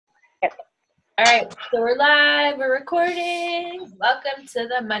All right, so we're live, we're recording. Welcome to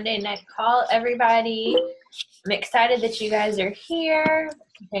the Monday Night Call, everybody. I'm excited that you guys are here.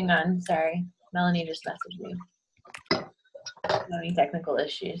 Hang on, sorry. Melanie just messaged me. Any technical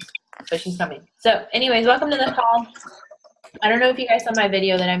issues, but she's coming. So anyways, welcome to the call. I don't know if you guys saw my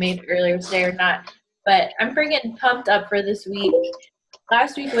video that I made earlier today or not, but I'm freaking pumped up for this week.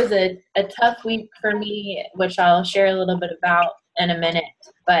 Last week was a tough week for me, which I'll share a little bit about in a minute.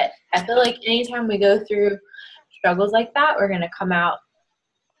 But I feel like anytime we go through struggles like that, we're going to come out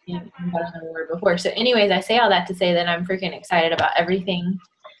better than we were before. So anyways, I say all that to say that I'm freaking excited about everything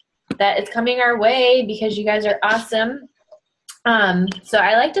that is coming our way because you guys are awesome. So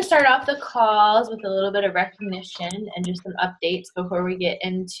I like to start off the calls with a little bit of recognition and just some updates before we get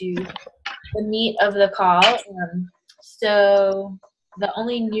into the meat of the call. So the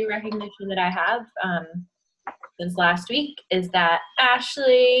only new recognition that I have since last week is that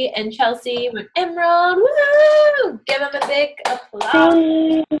Ashley and Chelsea went Emerald. Woo! Give them a big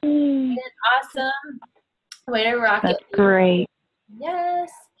applause. Awesome. Way to rock it. That's great. Yes.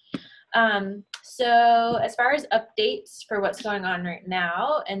 So as far as updates for what's going on right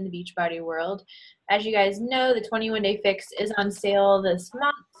now in the Beachbody world, as you guys know, the 21-day fix is on sale this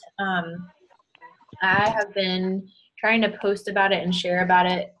month. I have been trying to post about it and share about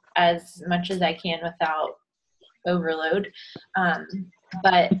it as much as I can without overload.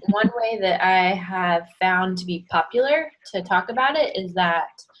 But one way that I have found to be popular to talk about it is that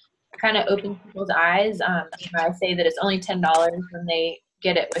kind of opens people's eyes. I say that it's only $10 when they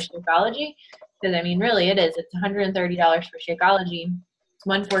get it with Shakeology, because I mean, really it is. It's $130 for Shakeology. It's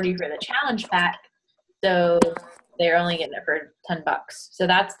 $140 for the challenge pack. So they're only getting it for $10. So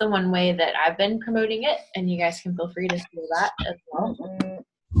that's the one way that I've been promoting it, and you guys can feel free to do that as well.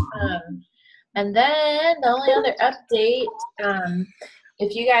 And then the only other update,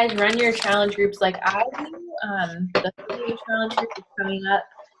 if you guys run your challenge groups like I do, the 30-day challenge group is coming up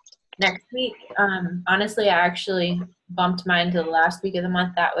next week. Honestly, I actually bumped mine to the last week of the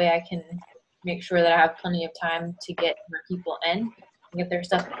month. That way I can make sure that I have plenty of time to get more people in and get their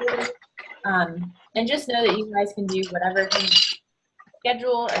stuff together. And just know that you guys can do whatever kind of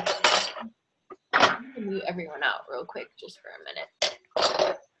schedule. I'm going to mute everyone out real quick just for a minute.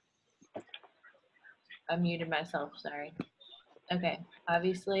 I muted myself, sorry. Okay,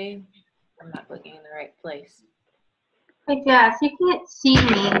 obviously I'm not looking in the right place. Hey Jess, you can't see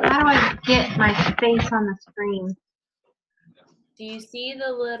me. How do I get my face on the screen? Do you see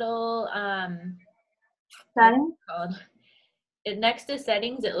the little Settings? Next to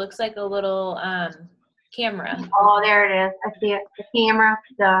settings, it looks like a little camera. Oh, there it is. I see it. The camera.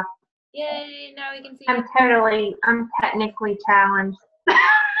 Duh. Yay! Now we can see. I'm technically challenged.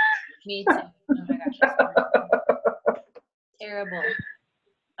 Me too. Oh my gosh. Terrible.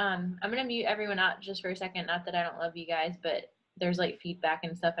 I'm gonna mute everyone out just for a second. Not that I don't love you guys, but there's like feedback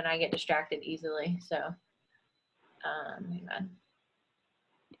and stuff, and I get distracted easily. So, hang on.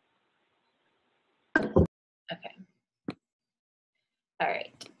 Okay. All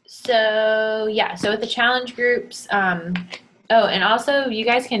right. So yeah. So with the challenge groups, oh, and also you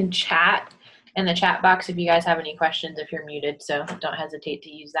guys can chat in the chat box if you guys have any questions if you're muted. So don't hesitate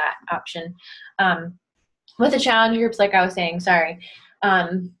to use that option. With the challenge groups, like I was saying, sorry.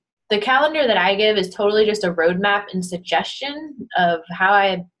 The calendar that I give is totally just a roadmap and suggestion of how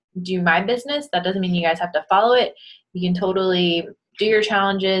I do my business. That doesn't mean you guys have to follow it. You can totally do your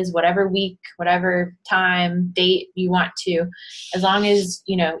challenges, whatever week, whatever time, date you want to, as long as,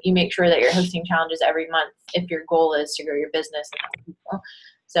 you know, you make sure that you're hosting challenges every month if your goal is to grow your business and help people.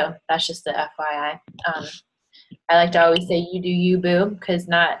 So that's just the FYI. I like to always say you do you, boo, because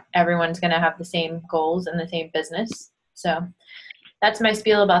not everyone's going to have the same goals and the same business. So that's my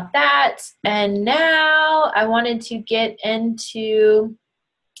spiel about that. And now I wanted to get into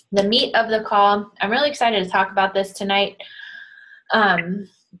the meat of the call. I'm really excited to talk about this tonight. And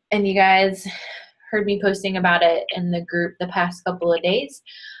you guys heard me posting about it in the group the past couple of days.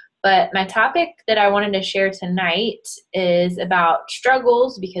 But my topic that I wanted to share tonight is about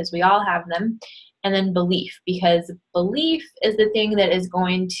struggles, because we all have them, and then belief, because belief is the thing that is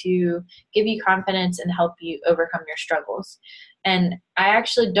going to give you confidence and help you overcome your struggles. And I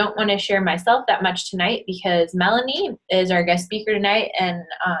actually don't want to share myself that much tonight because Melanie is our guest speaker tonight, and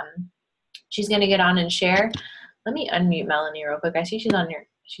she's going to get on and share. Let me unmute Melanie real quick. I see she's on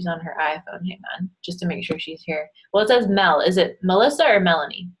her iPhone. Hang on, just to make sure she's here. Well, it says Mel. Is it Melissa or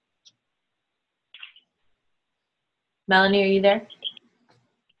Melanie? Melanie, are you there?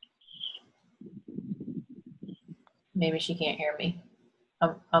 Maybe she can't hear me.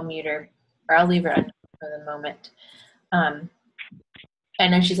 I'll mute her, or I'll leave her on for the moment. I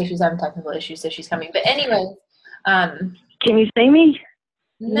know she said she's having technical issues, so she's coming. But anyway, Can you see me?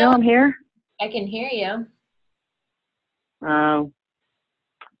 You know no, I'm here? I can hear you. Oh.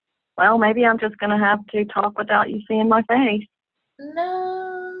 Well, maybe I'm just going to have to talk without you seeing my face.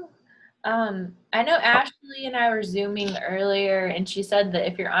 No. I know Ashley and I were Zooming earlier, and she said that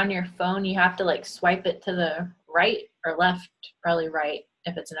if you're on your phone, you have to like swipe it to the right or left, probably right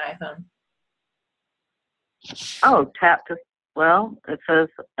if it's an iPhone. Oh, tap to, well, it says,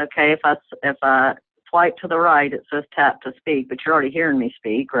 okay, if I swipe to the right, it says tap to speak, but you're already hearing me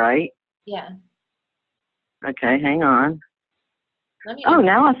speak, right? Yeah. Okay, hang on. Let me. Oh,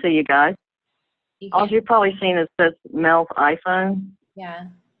 now I see you guys. All can, you've probably seen is this Mel's iPhone. yeah.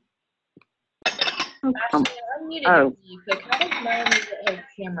 Oh, Ashley, I unmuted oh. you really quick. How does Melanie get her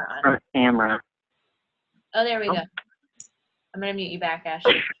camera on? Front camera. Oh, there we Oh. go. I'm gonna mute you back,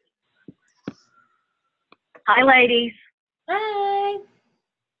 Ashley. Hi, ladies. Hi.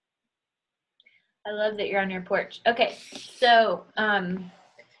 I love that you're on your porch. Okay, so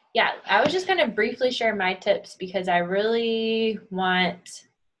yeah, I was just gonna briefly share my tips because I really want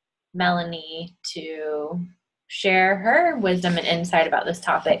Melanie to share her wisdom and insight about this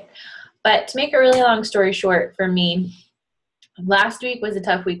topic. But to make a really long story short, for me, last week was a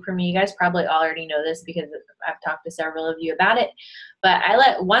tough week for me. You guys probably already know this because I've talked to several of you about it. But I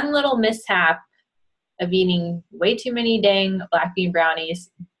let one little mishap of eating way too many dang black bean brownies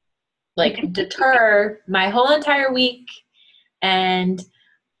like deter my whole entire week. And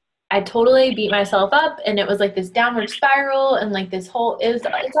I totally beat myself up, and it was like this downward spiral and like this whole, it's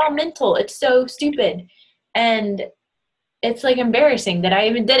all mental. It's so stupid. And it's like embarrassing that I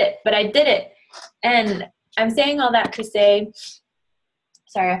even did it, but I did it. And I'm saying all that to say,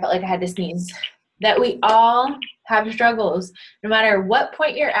 sorry, I felt like I had to sneeze, that we all have struggles. No matter what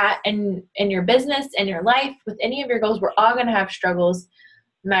point you're at in your business and your life, with any of your goals, we're all going to have struggles.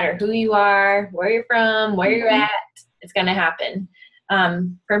 No matter who you are, where you're from, where you're at, it's going to happen.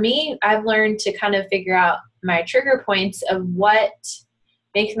 For me, I've learned to kind of figure out my trigger points of what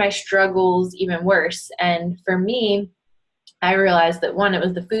makes my struggles even worse. And for me, I realized that one, it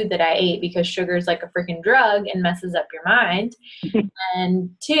was the food that I ate because sugar is like a freaking drug and messes up your mind. And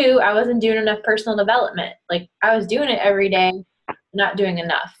two, I wasn't doing enough personal development. Like I was doing it every day, not doing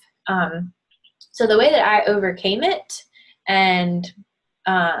enough. So the way that I overcame it and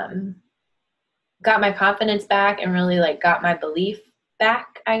got my confidence back and really like got my belief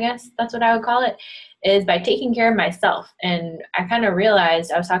back, I guess that's what I would call it, is by taking care of myself. And I kind of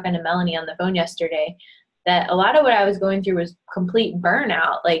realized, I was talking to Melanie on the phone yesterday, that a lot of what I was going through was complete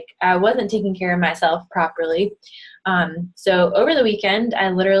burnout. Like I wasn't taking care of myself properly. So over the weekend, I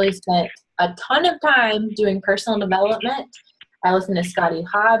literally spent a ton of time doing personal development. I listened to Scotty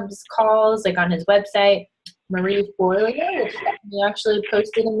Hobbs calls, like on his website. Marie Forleo, which he actually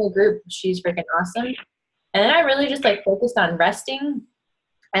posted in the group. She's freaking awesome. And then I really just like focused on resting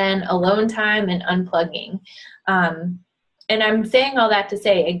and alone time and unplugging. And I'm saying all that to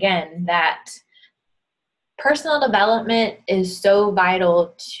say, again, that personal development is so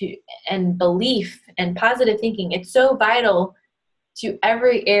vital to, and belief and positive thinking, it's so vital to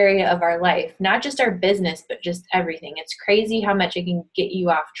every area of our life, not just our business, but just everything. It's crazy how much it can get you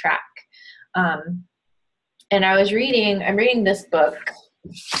off track. And I'm reading this book.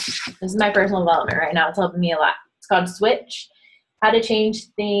 This is my personal development right now. It's helping me a lot. It's called Switch, How to Change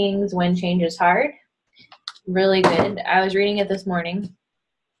Things When Change is Hard. Really good. I was reading it this morning.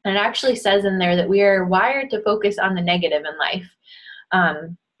 And it actually says in there that we are wired to focus on the negative in life.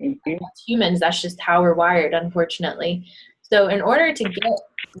 As humans, that's just how we're wired, unfortunately. So in order to get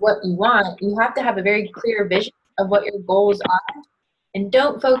what you want, you have to have a very clear vision of what your goals are. And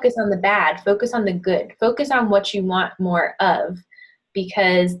don't focus on the bad. Focus on the good. Focus on what you want more of,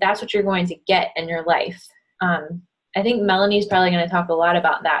 because that's what you're going to get in your life. I think Melanie's probably going to talk a lot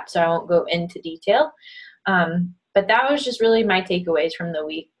about that, so I won't go into detail. But that was just really my takeaways from the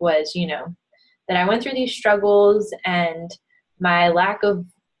week was, that I went through these struggles and my lack of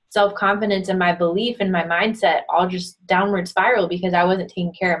self-confidence and my belief and my mindset all just downward spiral because I wasn't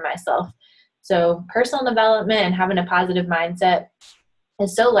taking care of myself. So personal development and having a positive mindset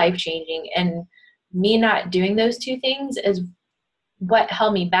is so life-changing. And me not doing those two things is what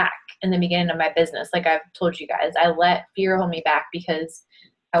held me back in the beginning of my business. Like I've told you guys, I let fear hold me back because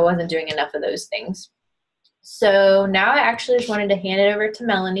I wasn't doing enough of those things. So now I actually just wanted to hand it over to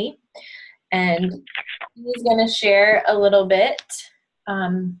Melanie, and she's going to share a little bit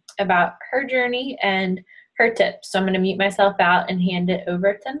about her journey and her tips. So I'm going to mute myself out and hand it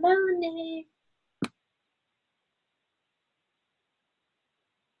over to Melanie.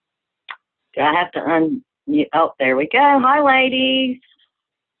 Do I have to unmute? Oh, there we go. Hi, ladies.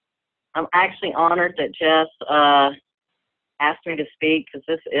 I'm actually honored that Jess asked me to speak because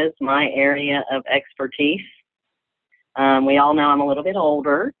this is my area of expertise. We all know I'm a little bit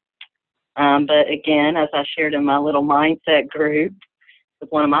older, but again, as I shared in my little mindset group with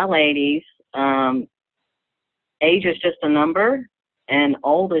one of my ladies, age is just a number and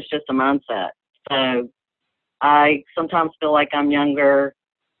old is just a mindset. So I sometimes feel like I'm younger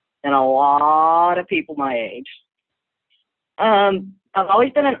than a lot of people my age. I've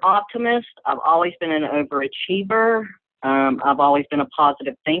always been an optimist. I've always been an overachiever. I've always been a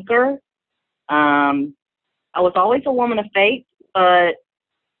positive thinker. I was always a woman of faith, but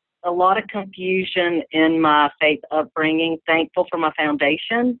a lot of confusion in my faith upbringing. Thankful for my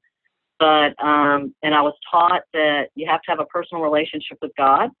foundation, but and I was taught that you have to have a personal relationship with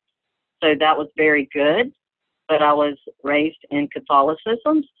God, so that was very good. But I was raised in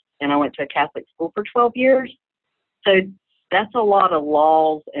Catholicism, and I went to a Catholic school for 12 years, so that's a lot of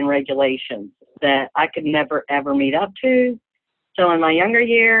laws and regulations that I could never, ever meet up to. So in my younger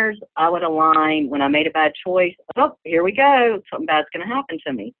years, I would align when I made a bad choice. Oh, here we go. Something bad's going to happen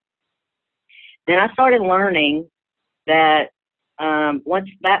to me. Then I started learning that once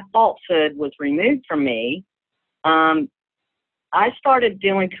that falsehood was removed from me, I started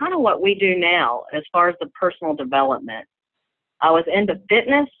doing kind of what we do now as far as the personal development. I was into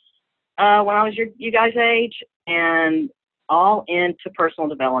fitness when I was you guys' age, and all into personal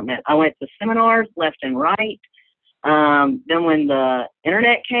development. I went to seminars left and right. Then when the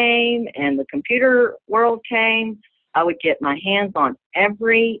internet came and the computer world came, I would get my hands on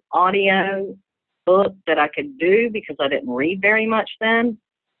every audio book that I could do because I didn't read very much then.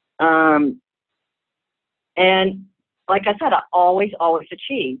 And like I said, I always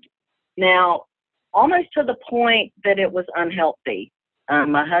achieved. Now, almost to the point that it was unhealthy.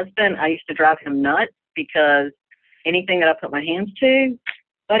 My husband, I used to drive him nuts because anything that I put my hands to,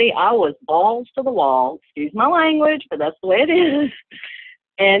 buddy, I was balls to the wall. Excuse my language, but that's the way it is.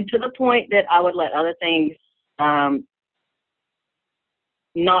 And to the point that I would let other things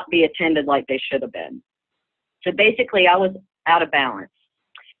not be attended like they should have been. So basically, I was out of balance.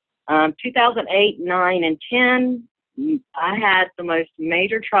 2008, 9, and 10, I had the most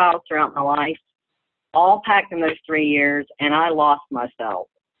major trials throughout my life, all packed in those 3 years, and I lost myself.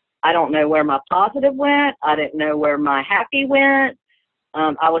 I don't know where my positive went. I didn't know where my happy went.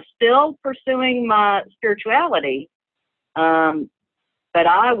 I was still pursuing my spirituality, but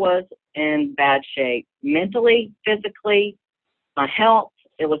I was in bad shape. Mentally, physically, my health,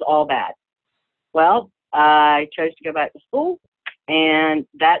 it was all bad. Well, I chose to go back to school, and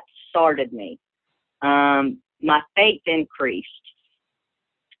that started me. My faith increased.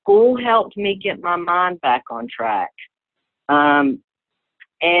 School helped me get my mind back on track.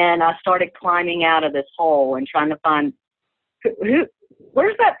 And I started climbing out of this hole and trying to find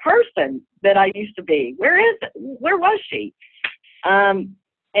where's that person that I used to be? Where was she? And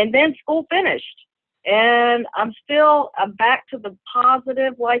then school finished, and I'm back to the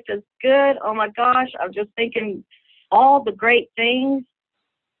positive. Life is good. Oh my gosh, I'm just thinking all the great things.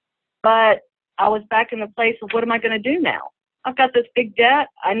 But I was back in the place of what am I going to do now? I've got this big debt.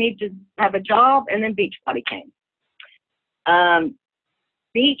 I need to have a job, and then Beachbody came.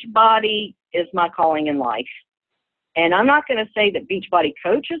 Beachbody is my calling in life. And I'm not going to say that Beachbody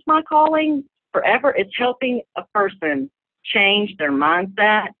Coach is my calling forever. It's helping a person change their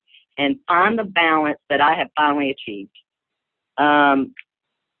mindset and find the balance that I have finally achieved. I'm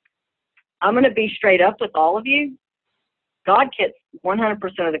going to be straight up with all of you. God gets 100%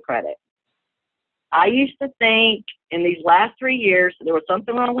 of the credit. I used to think in these last 3 years there was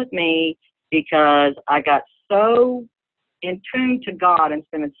something wrong with me because I got so in tune to God and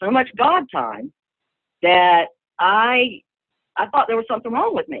spending so much God time that I thought there was something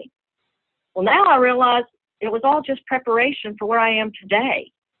wrong with me. Well, now I realize it was all just preparation for where I am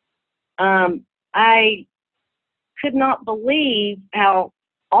today. I could not believe how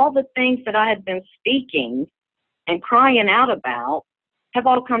all the things that I had been speaking and crying out about have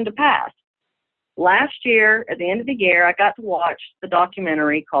all come to pass. Last year, at the end of the year, I got to watch the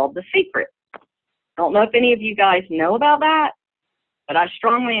documentary called The Secret. I don't know if any of you guys know about that, but I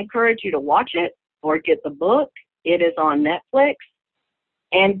strongly encourage you to watch it or get the book. It is on Netflix,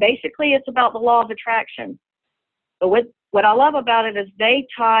 and basically it's about the law of attraction. But what I love about it is they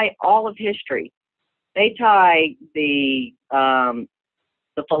tie all of history. They tie the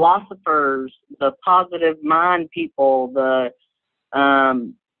philosophers, the positive mind people, the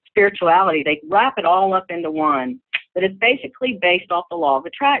spirituality. They wrap it all up into one. But it's basically based off the law of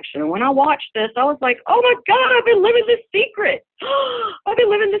attraction. And when I watched this, I was like, oh my God, I've been living this secret. I've been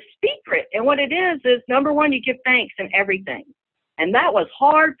living this secret. And what it is number one, you give thanks in everything. And that was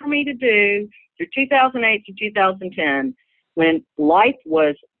hard for me to do through 2008 to 2010 when life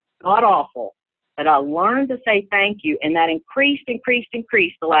was god-awful. But I learned to say thank you, and that increased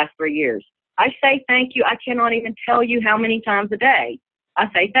the last 3 years. I say thank you. I cannot even tell you how many times a day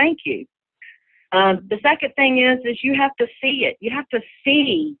I say thank you. The second thing is you have to see it. You have to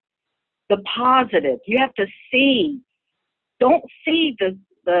see the positive. You have to see. Don't see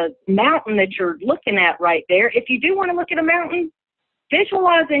the mountain that you're looking at right there. If you do want to look at a mountain,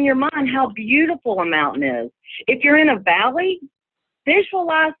 visualize in your mind how beautiful a mountain is. If you're in a valley,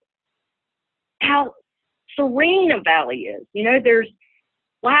 visualize how serene a valley is. You know, there's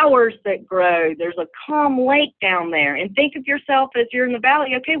flowers that grow. There's a calm lake down there. And think of yourself as you're in the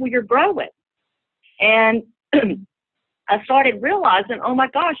valley. Okay, well, you're growing. And I started realizing, oh my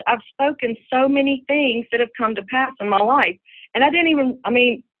gosh, I've spoken so many things that have come to pass in my life. And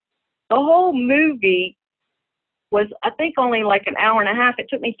the whole movie was, I think, only like an hour and a half. It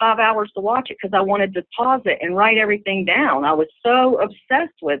took me 5 hours to watch it because I wanted to pause it and write everything down. I was so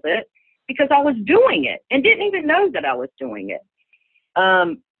obsessed with it because I was doing it and didn't even know that I was doing it.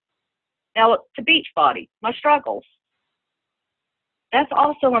 Now, to Beachbody, my struggles. That's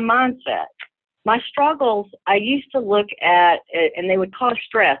also a mindset. My struggles, I used to look at it, and they would cause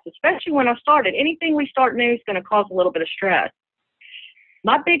stress, especially when I started. Anything we start new is going to cause a little bit of stress.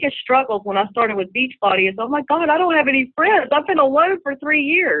 My biggest struggles when I started with Beachbody is, oh my God, I don't have any friends. I've been alone for 3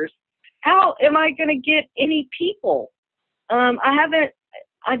 years. How am I going to get any people?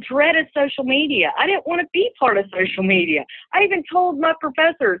 I dreaded social media. I didn't want to be part of social media. I even told my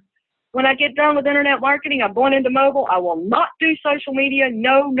professors, when I get done with internet marketing, I'm going into mobile. I will not do social media.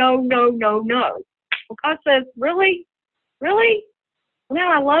 No, no, no, no, no. Well, God says, really? Really? No,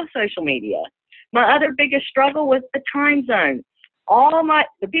 I love social media. My other biggest struggle was the time zone.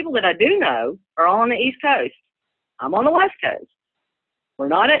 The people that I do know are all on the East Coast. I'm on the West Coast.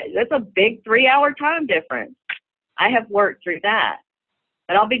 That's a big 3-hour time difference. I have worked through that.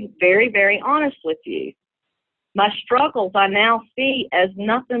 But I'll be very, very honest with you. My struggles I now see as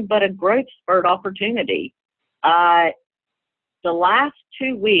nothing but a growth spurt opportunity. The last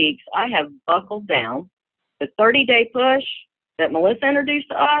 2 weeks, I have buckled down. The 30-day push that Melissa introduced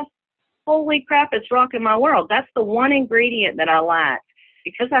to us, holy crap, it's rocking my world. That's the one ingredient that I lacked.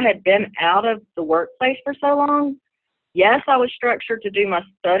 Because I had been out of the workplace for so long, yes, I was structured to do my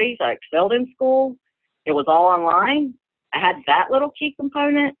studies. I excelled in school. It was all online. I had that little key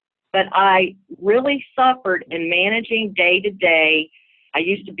component, but I really suffered in managing day to day. I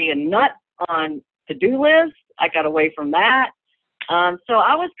used to be a nut on to-do lists. I got away from that. So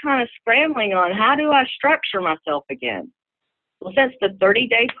I was kind of scrambling on how do I structure myself again? Well, since the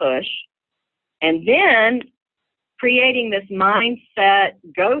 30-day push, and then creating this Mindset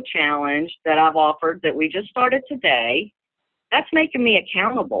Go challenge that I've offered that we just started today, that's making me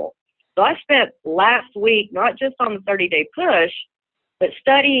accountable. So I spent last week, not just on the 30-day push, but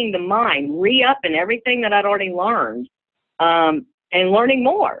studying the mind, re-upping everything that I'd already learned, and learning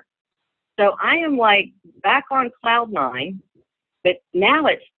more. So I am like back on cloud 9, but now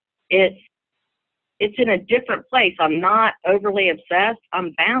it's in a different place. I'm not overly obsessed.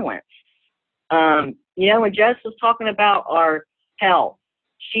 I'm balanced. When Jess was talking about our health,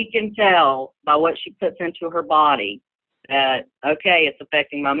 she can tell by what she puts into her body that, okay, it's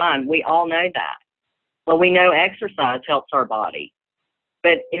affecting my mind. We all know that. Well, we know exercise helps our body.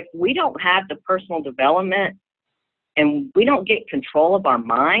 But if we don't have the personal development and we don't get control of our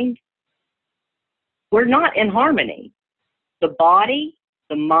mind, we're not in harmony. The body,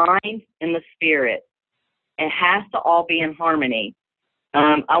 the mind, and the spirit, it has to all be in harmony.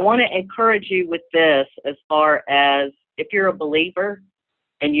 I want to encourage you with this as far as if you're a believer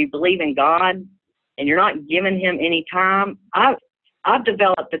and you believe in God and you're not giving him any time, I've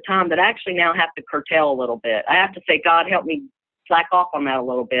developed the time that I actually now have to curtail a little bit. I have to say, God, help me slack off on that a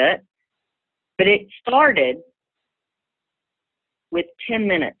little bit. But it started with 10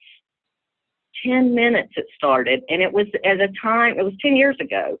 minutes. 10 minutes it started, and it was 10 years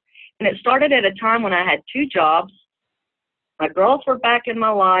ago. And it started at a time when I had 2 jobs. My girls were back in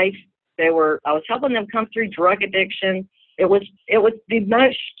my life. I was helping them come through drug addiction. It was the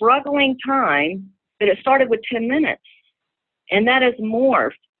most struggling time, but it started with 10 minutes. And that has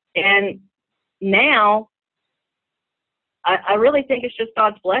morphed. And now I really think it's just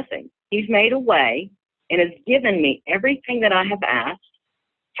God's blessing. He's made a way and has given me everything that I have asked.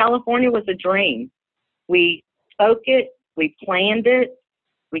 California was a dream. We spoke it. We planned it.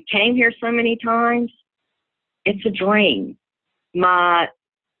 We came here so many times. It's a dream. I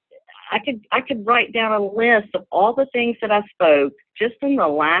could write down a list of all the things that I spoke just in the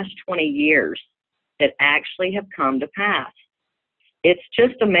last 20 years that actually have come to pass. It's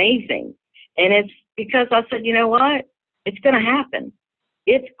just amazing. And it's because I said, you know what? It's going to happen.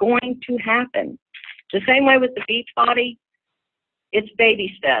 It's going to happen. The same way with the Beachbody, it's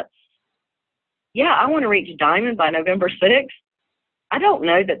baby steps. Yeah, I want to reach diamond by November 6th. I don't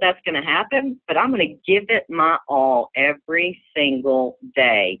know that that's going to happen, but I'm going to give it my all every single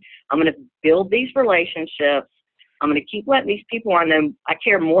day. I'm going to build these relationships. I'm going to keep letting these people I know I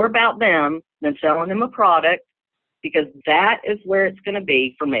care more about them than selling them a product, because that is where it's going to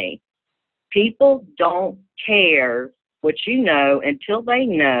be for me. People don't care what you know until they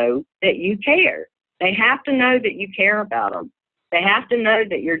know that you care. They have to know that you care about them. They have to know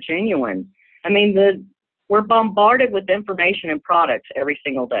that you're genuine. I mean, we're bombarded with information and products every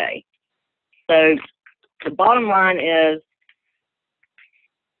single day. So the bottom line is,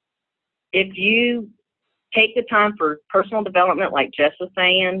 if you take the time for personal development, like Jess was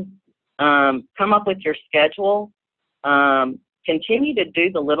saying, come up with your schedule, continue to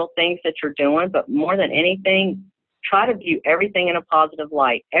do the little things that you're doing, but more than anything, try to view everything in a positive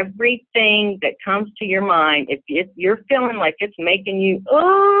light. Everything that comes to your mind, if you're feeling like it's making you,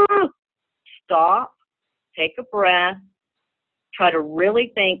 stop, take a breath, try to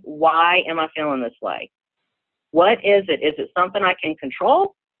really think, why am I feeling this way? What is it? Is it something I can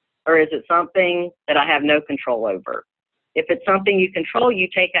control, or is it something that I have no control over? If it's something you control, you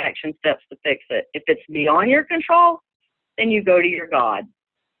take action steps to fix it. If it's beyond your control, then you go to your God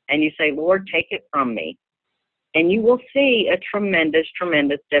and you say, Lord, take it from me. And you will see a tremendous,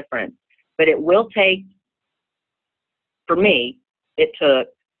 tremendous difference. But it will take, for me, it took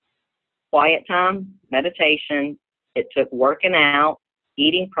quiet time, meditation, it took working out,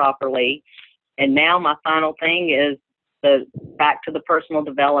 eating properly, and now my final thing is back to the personal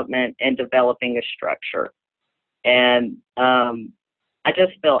development and developing a structure. And I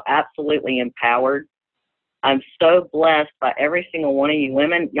just feel absolutely empowered. I'm so blessed by every single one of you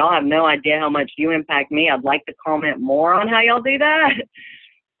women. Y'all have no idea how much you impact me. I'd like to comment more on how y'all do that.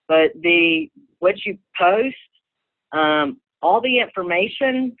 But what you post, all the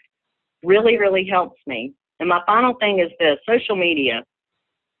information really, really helps me. And my final thing is this: social media,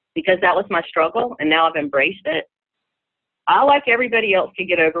 because that was my struggle and now I've embraced it. I, like everybody else, could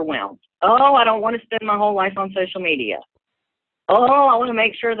get overwhelmed. Oh, I don't want to spend my whole life on social media. Oh, I want to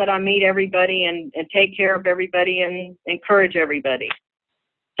make sure that I meet everybody and take care of everybody and encourage everybody.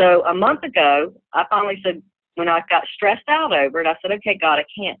 So a month ago, I finally said, when I got stressed out over it, I said, okay, God, I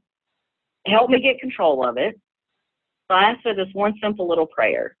can't. Help me get control of it. So I said this one simple little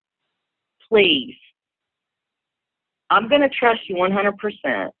prayer. Please, I'm going to trust you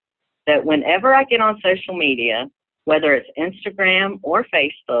 100% that whenever I get on social media, whether it's Instagram or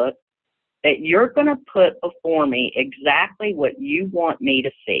Facebook, that you're going to put before me exactly what you want me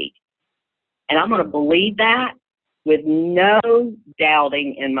to see. And I'm going to believe that with no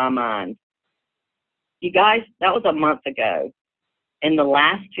doubting in my mind. You guys, that was a month ago. In the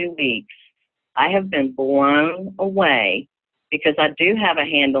last 2 weeks, I have been blown away because I do have a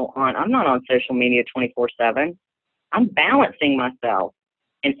handle on, I'm not on social media 24/7. I'm balancing myself.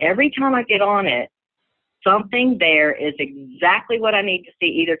 And every time I get on it, something there is exactly what I need to see,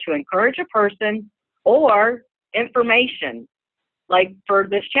 either to encourage a person or information. Like for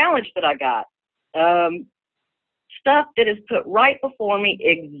this challenge that I got, stuff that is put right before me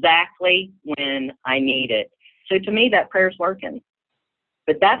exactly when I need it. So to me, that prayer's working.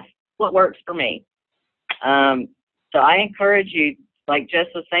 But that's what works for me. So I encourage you, like Jess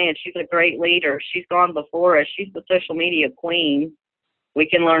was saying, she's a great leader. She's gone before us. She's the social media queen. We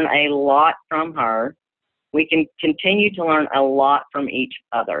can learn a lot from her. We can continue to learn a lot from each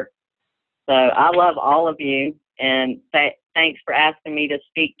other. So I love all of you, and thanks for asking me to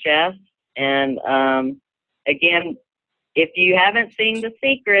speak, Jess. And again, if you haven't seen The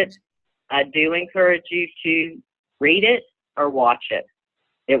Secret, I do encourage you to read it or watch it.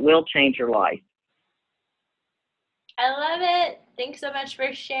 It will change your life. I love it. Thanks so much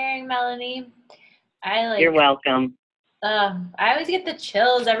for sharing, Melanie. You're welcome. I always get the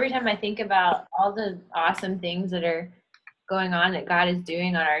chills every time I think about all the awesome things that are going on that God is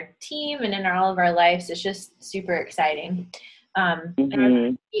doing on our team and in all of our lives. It's just super exciting. And I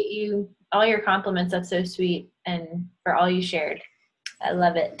appreciate you, all your compliments. That's so sweet, and for all you shared. I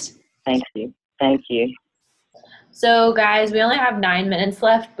love it. Thank you. Thank you. So guys, we only have 9 minutes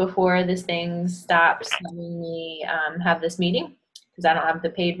left before this thing stops letting me have this meeting, because I don't have the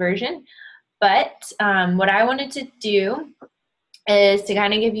paid version. But what I wanted to do is to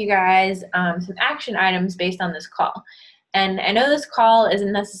kind of give you guys some action items based on this call. And I know this call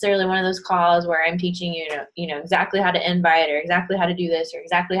isn't necessarily one of those calls where I'm teaching you, exactly how to invite or exactly how to do this or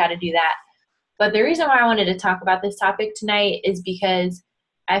exactly how to do that. But the reason why I wanted to talk about this topic tonight is because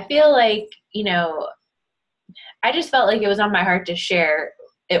I feel like, I just felt like it was on my heart to share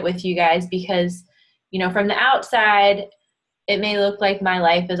it with you guys because, from the outside, it may look like my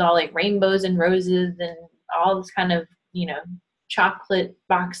life is all like rainbows and roses and all this kind of, chocolate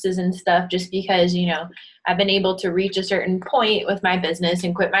boxes and stuff just because, I've been able to reach a certain point with my business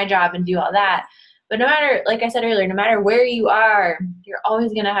and quit my job and do all that. But no matter, like I said earlier, no matter where you are, you're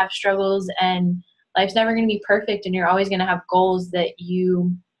always going to have struggles and life's never going to be perfect. And you're always going to have goals that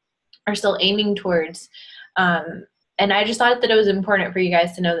you are still aiming towards. And I just thought that it was important for you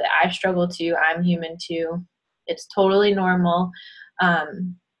guys to know that I struggle too. I'm human too. It's totally normal.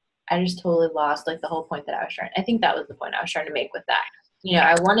 I just totally lost like the whole point that I think that was the point I was trying to make with that.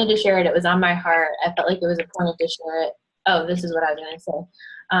 I wanted to share it. It was on my heart. I felt like it was important to share it. Oh, this is what I was going to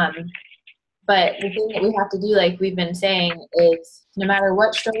say. But the thing that we have to do, like we've been saying, is no matter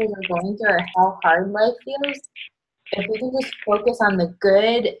what struggles we're going through or how hard life feels, if we can just focus on the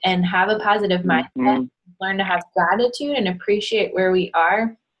good and have a positive mindset, learn to have gratitude and appreciate where we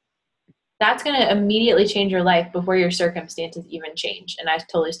are, that's going to immediately change your life before your circumstances even change. And I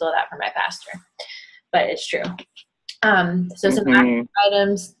totally stole that from my pastor, but it's true. So some action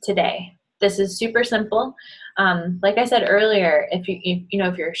items today. This is super simple. Like I said earlier,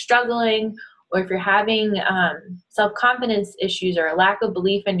 if you're struggling or if you're having self-confidence issues or a lack of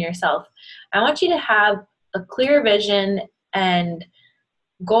belief in yourself, I want you to have a clear vision and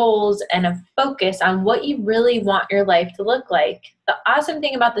goals and a focus on what you really want your life to look like. The awesome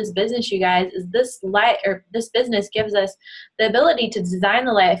thing about this business, you guys, is this business gives us the ability to design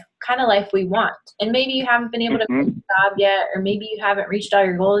the kind of life we want. And maybe you haven't been able to quit your job yet, or maybe you haven't reached all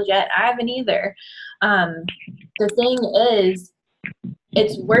your goals yet. I haven't either. The thing is,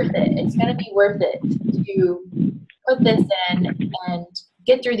 it's worth it. It's going to be worth it to put this in and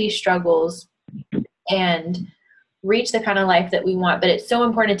get through these struggles and reach the kind of life that we want. But it's so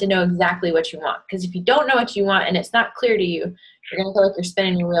important to know exactly what you want, because if you don't know what you want and it's not clear to you, you're going to feel like you're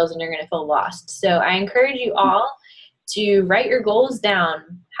spinning your wheels and you're going to feel lost. So I encourage you all to write your goals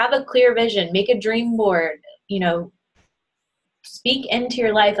down, have a clear vision, make a dream board, speak into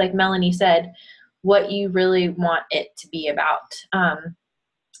your life, like Melanie said, what you really want it to be about.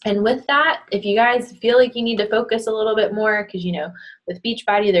 And with that, if you guys feel like you need to focus a little bit more, because, with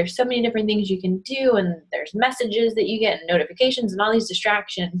Beachbody, there's so many different things you can do, and there's messages that you get and notifications and all these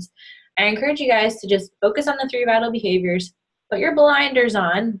distractions. I encourage you guys to just focus on the 3 vital behaviors, put your blinders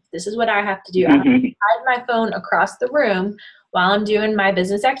on. This is what I have to do. I have to hide my phone across the room while I'm doing my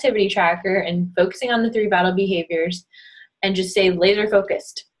business activity tracker and focusing on the 3 vital behaviors, and just stay laser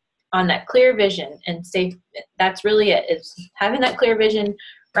focused on that clear vision and stay. That's really it. It's having that clear vision,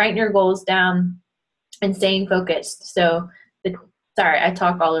 writing your goals down, and staying focused. So sorry, I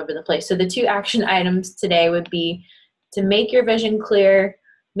talk all over the place. So the 2 action items today would be to make your vision clear,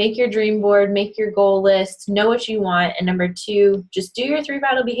 make your dream board, make your goal list, know what you want. And number 2, just do your 3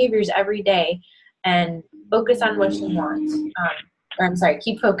 vital behaviors every day and focus on what you want.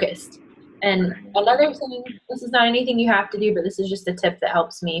 Keep focused. And another thing, this is not anything you have to do, but this is just a tip that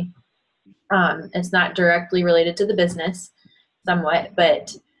helps me. It's not directly related to the business somewhat,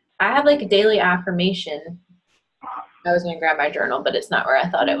 but I have like a daily affirmation. I was going to grab my journal, but it's not where I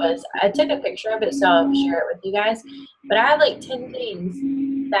thought it was. I took a picture of it, so I'll share it with you guys. But I have like 10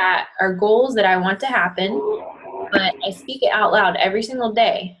 things that are goals that I want to happen, but I speak it out loud every single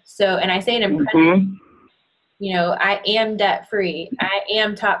day. So, and I say it in present. I am debt free. I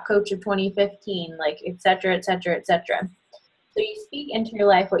am top coach of 2015, like et cetera, et cetera, et cetera. So you speak into your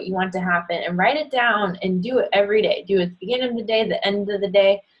life what you want to happen and write it down and do it every day. Do it at the beginning of the day, the end of the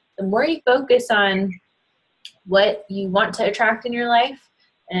day. The more you focus on what you want to attract in your life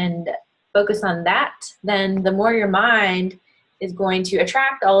and focus on that, then the more your mind is going to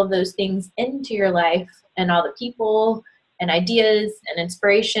attract all of those things into your life and all the people and ideas and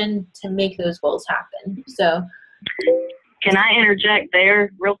inspiration to make those goals happen. So, can I interject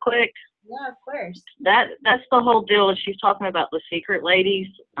there real quick? Yeah, of course. That's the whole deal. She's talking about the secret ladies.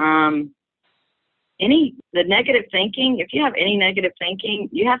 The negative thinking, if you have any negative thinking,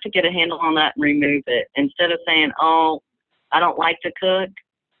 you have to get a handle on that and remove it. Instead of saying, oh, I don't like to cook,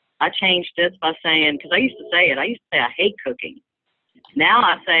 I changed this by saying, because I used to say I hate cooking. Now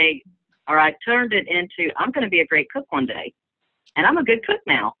I say, or I turned it into, I'm going to be a great cook one day. And I'm a good cook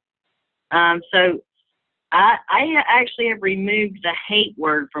now. So I actually have removed the hate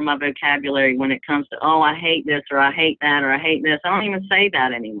word from my vocabulary when it comes to, oh, I hate this, or I hate that, or I hate this. I don't even say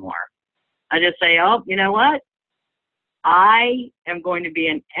that anymore. I just say, oh, you know what? I am going to be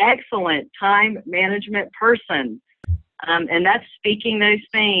an excellent time management person. And that's speaking those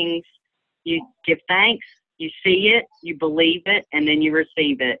things You give thanks, you see it, you believe it, and then you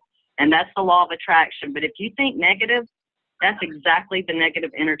receive it. And that's the law of attraction. But if you think negative, that's exactly the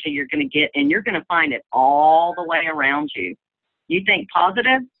negative energy you're going to get, and you're going to find it all the way around you. You think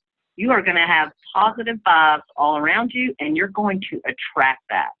positive, you are going to have positive vibes all around you, and you're going to attract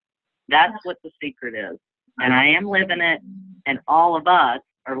that. That's what the secret is. And I am living it, and all of us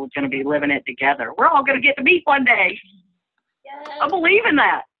are going to be living it together. We're all going to get to meet one day. Yes. I believe in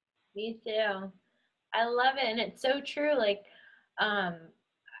that. Me too. I love it, and it's so true. Like,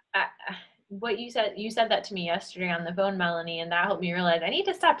 what you said that to me yesterday on the phone, Melanie, and that helped me realize I need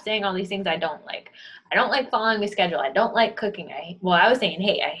to stop saying all these things I don't like. I don't like following a schedule. I don't like cooking. I was saying,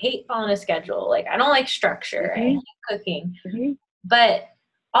 hey, I hate following a schedule. Like, I don't like structure. I hate cooking. But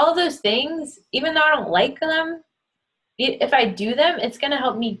all of those things, even though I don't like them, if I do them, it's going to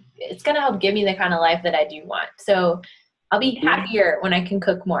help give me the kind of life that I do want. So I'll be happier when I can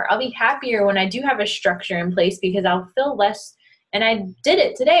cook more. I'll be happier when I do have a structure in place, because I'll feel less. And I did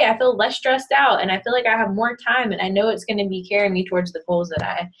it today. I feel less stressed out, and I feel like I have more time, and I know it's going to be carrying me towards the goals that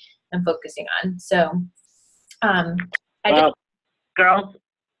I am focusing on. So, girls,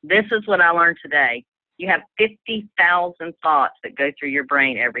 this is what I learned today. You have 50,000 thoughts that go through your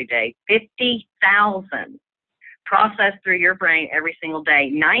brain every day. 50,000 processed through your brain every single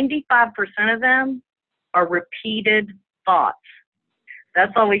day. 95% of them are repeated thoughts.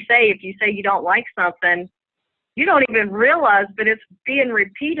 That's all we say. If you say you don't like something, you don't even realize, but it's being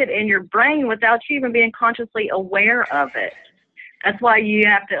repeated in your brain without you even being consciously aware of it. That's why you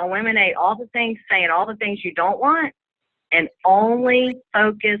have to eliminate all the things, saying all the things you don't want, and only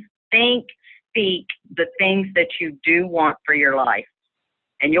focus, think, speak the things that you do want for your life.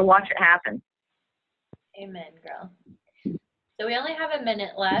 And you'll watch it happen. Amen, girl. So we only have a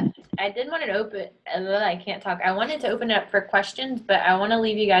minute left. I did want to open, I can't talk. I wanted to open it up for questions, but I want to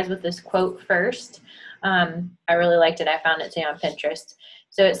leave you guys with this quote first. I really liked it. I found it today on Pinterest.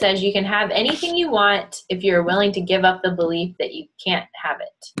 So it says, you can have anything you want if you're willing to give up the belief that you can't have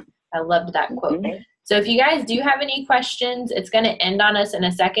it. I loved that quote. So if you guys do have any questions, it's going to end on us in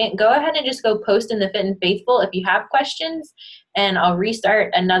a second. Go ahead and just go post in the Fit and Faithful if you have questions, and I'll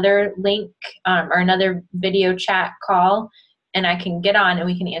restart another link or another video chat call, and I can get on and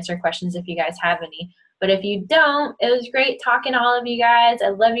we can answer questions if you guys have any. But if you don't, it was great talking to all of you guys. I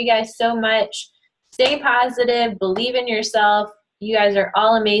love you guys so much. Stay positive. Believe in yourself. You guys are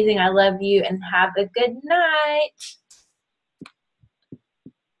all amazing. I love you, and have a good night.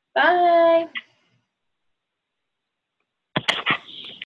 Bye.